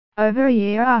Over a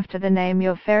year after the Name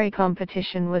Your Ferry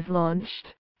competition was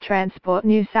launched, Transport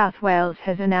New South Wales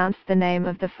has announced the name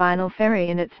of the final ferry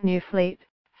in its new fleet,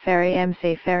 Ferry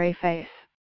McFerryFace.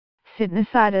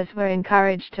 Sydneysiders were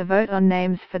encouraged to vote on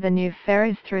names for the new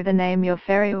ferries through the Name Your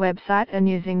Ferry website and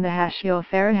using the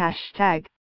 #YourFerry hashtag.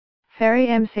 Ferry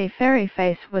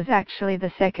McFerryFace was actually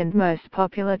the second most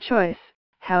popular choice,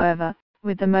 however,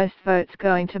 with the most votes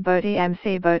going to Boaty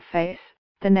MC Boatface,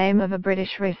 the name of a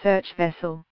British research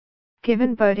vessel.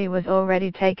 Given Boaty was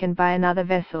already taken by another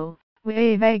vessel,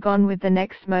 we've gone with the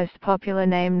next most popular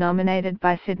name nominated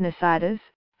by Sydneysiders,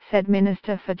 said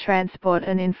Minister for Transport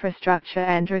and Infrastructure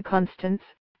Andrew Constance,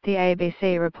 the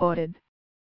ABC reported.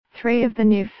 3 of the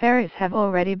new ferries have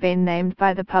already been named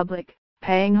by the public,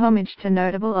 paying homage to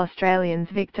notable Australians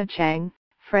Victor Chang,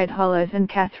 Fred Hollows and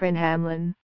Catherine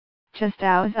Hamlin. Just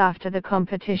hours after the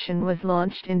competition was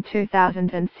launched in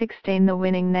 2016, the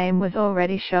winning name was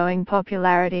already showing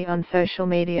popularity on social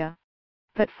media.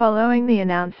 But following the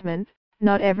announcement,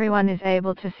 not everyone is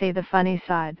able to see the funny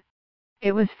side.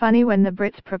 It was funny when the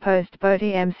Brits proposed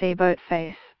Boaty MC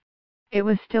Boatface. It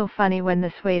was still funny when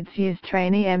the Swedes used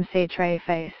Trainee MC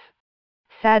Trayface.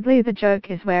 Sadly, the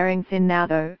joke is wearing thin now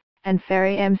though, and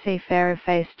Ferry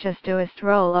McFerryFace just doesn't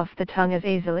roll off the tongue as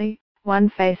easily, one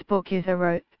Facebook user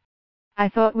wrote. I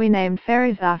thought we named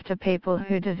ferries after people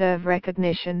who deserve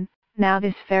recognition, now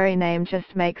this ferry name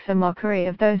just makes a mockery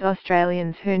of those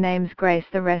Australians whose names grace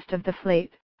the rest of the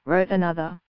fleet, wrote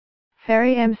another.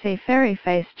 Ferry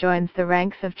McFerryFace joins the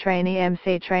ranks of Trainee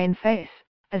MC Trainface,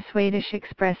 a Swedish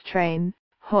express train,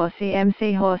 Horsey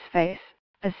MC Horseface,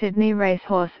 a Sydney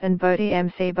racehorse, and Boaty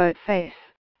MC Boatface,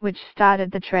 which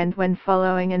started the trend when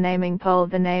following a naming poll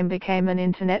the name became an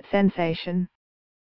internet sensation.